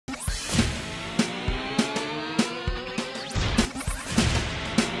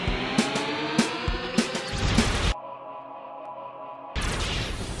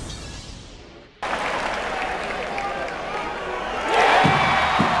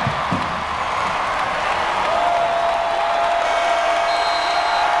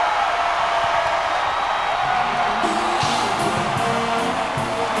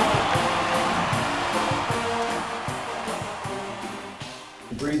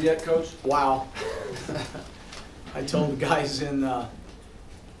breathe yet, Coach? Wow. I told the guys in the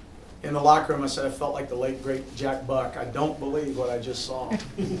locker room, I said I felt like the late, great Jack Buck. I don't believe what I just saw.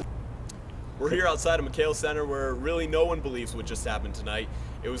 We're here outside of McKale Center where really no one believes what just happened tonight.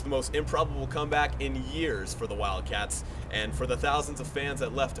 It was the most improbable comeback in years for the Wildcats, and for the thousands of fans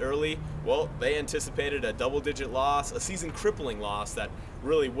that left early, well, they anticipated a double-digit loss, a season-crippling loss that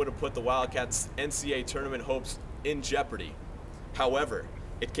really would have put the Wildcats' NCAA tournament hopes in jeopardy. However,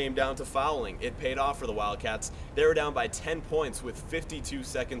 it came down to fouling. It paid off for the Wildcats. They were down by 10 points with 52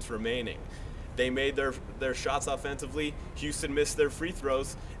 seconds remaining. They made their shots offensively. Houston missed their free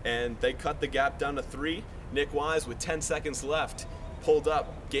throws, and they cut the gap down to 3. Nick Wise, with 10 seconds left, pulled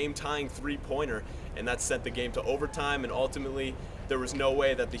up game-tying three-pointer, and that sent the game to overtime, and ultimately there was no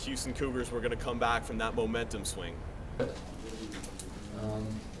way that the Houston Cougars were going to come back from that momentum swing.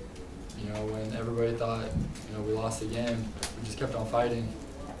 You know, when everybody thought, you know, we lost the game, we just kept on fighting.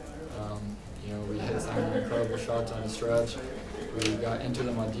 You know, we hit some incredible shots on the stretch. We got into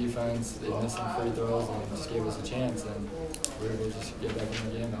them on defense. They missed some free throws and just gave us a chance, and we were able to just get back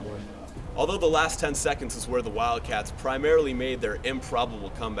in the game that way. Although the last 10 seconds is where the Wildcats primarily made their improbable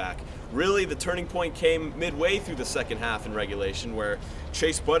comeback, really the turning point came midway through the second half in regulation, where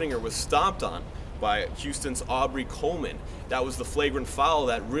Chase Budinger was stomped on by Houston's Aubrey Coleman. That was the flagrant foul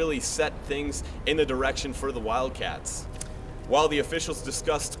that really set things in the direction for the Wildcats. While the officials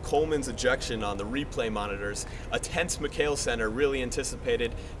discussed Coleman's ejection on the replay monitors, a tense McKale Center really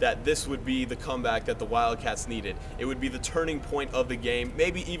anticipated that this would be the comeback that the Wildcats needed. It would be the turning point of the game,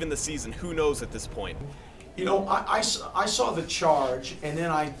 maybe even the season. Who knows at this point? You know, I saw the charge, and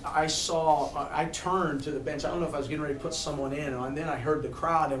then I turned to the bench. I don't know if I was getting ready to put someone in, and then I heard the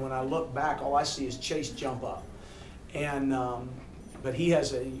crowd, and when I look back, all I see is Chase jump up. And but he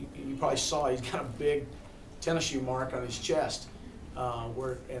has you probably saw, he's got a big tennis shoe mark on his chest.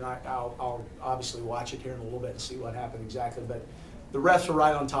 I'll obviously watch it here in a little bit and see what happened exactly. But the refs were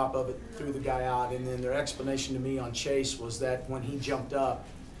right on top of it, threw the guy out, and then their explanation to me on Chase was that when he jumped up,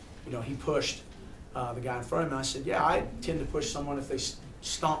 you know, he pushed the guy in front of him. And I said, yeah, I tend to push someone if they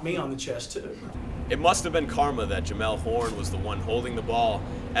stomp me on the chest too. It must have been karma that Jamel Horn was the one holding the ball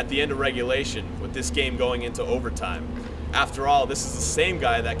at the end of regulation, with this game going into overtime. After all, this is the same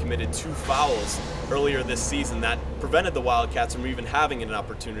guy that committed 2 fouls earlier this season that prevented the Wildcats from even having an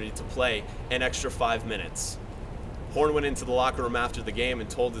opportunity to play an extra 5 minutes. Horn went into the locker room after the game and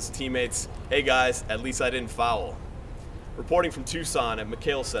told his teammates, "Hey guys, at least I didn't foul." Reporting from Tucson at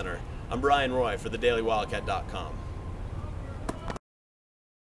McKale Center, I'm Bryan Roy for thedailywildcat.com.